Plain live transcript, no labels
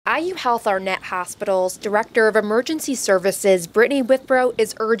IU Health Arnett Hospital's Director of Emergency Services, Brittany Withrow,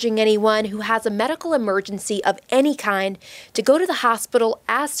 is urging anyone who has a medical emergency of any kind to go to the hospital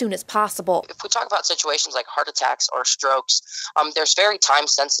as soon as possible. If we talk about situations like heart attacks or strokes, there's very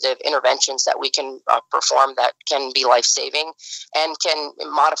time-sensitive interventions that we can perform that can be life-saving and can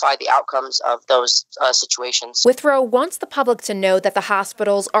modify the outcomes of those situations. Withrow wants the public to know that the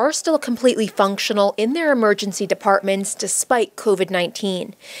hospitals are still completely functional in their emergency departments despite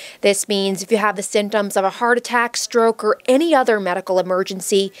COVID-19. This means if you have the symptoms of a heart attack, stroke, or any other medical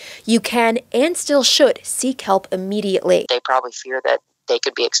emergency, you can and still should seek help immediately. They probably fear that they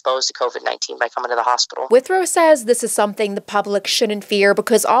could be exposed to COVID-19 by coming to the hospital. Withrow says this is something the public shouldn't fear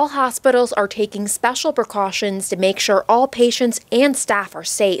because all hospitals are taking special precautions to make sure all patients and staff are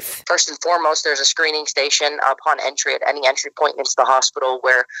safe. First and foremost, there's a screening station upon entry at any entry point into the hospital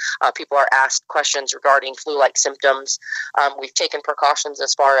where people are asked questions regarding flu-like symptoms. We've taken precautions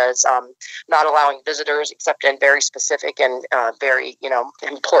as far as not allowing visitors except in very specific and very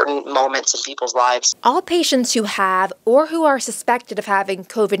important moments in people's lives. All patients who have or who are suspected of having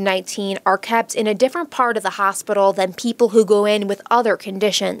COVID-19 are kept in a different part of the hospital than people who go in with other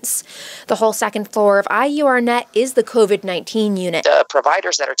conditions. The whole second floor of IU Arnett is the COVID-19 unit. The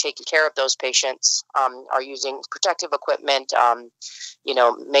providers that are taking care of those patients are using protective equipment,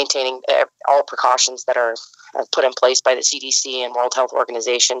 maintaining all precautions that are put in place by the CDC and World Health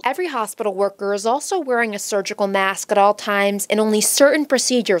Organization. Every hospital worker is also wearing a surgical mask at all times, and only certain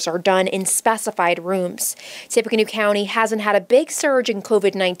procedures are done in specified rooms. Tippecanoe County hasn't had a big surge in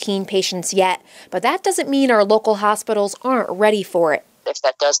COVID-19 patients yet, but that doesn't mean our local hospitals aren't ready for it. If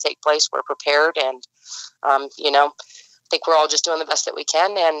that does take place, we're prepared, and I think we're all just doing the best that we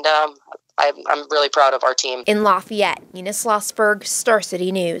can, and I'm really proud of our team. In Lafayette, Nina Schlossberg, Star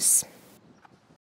City News.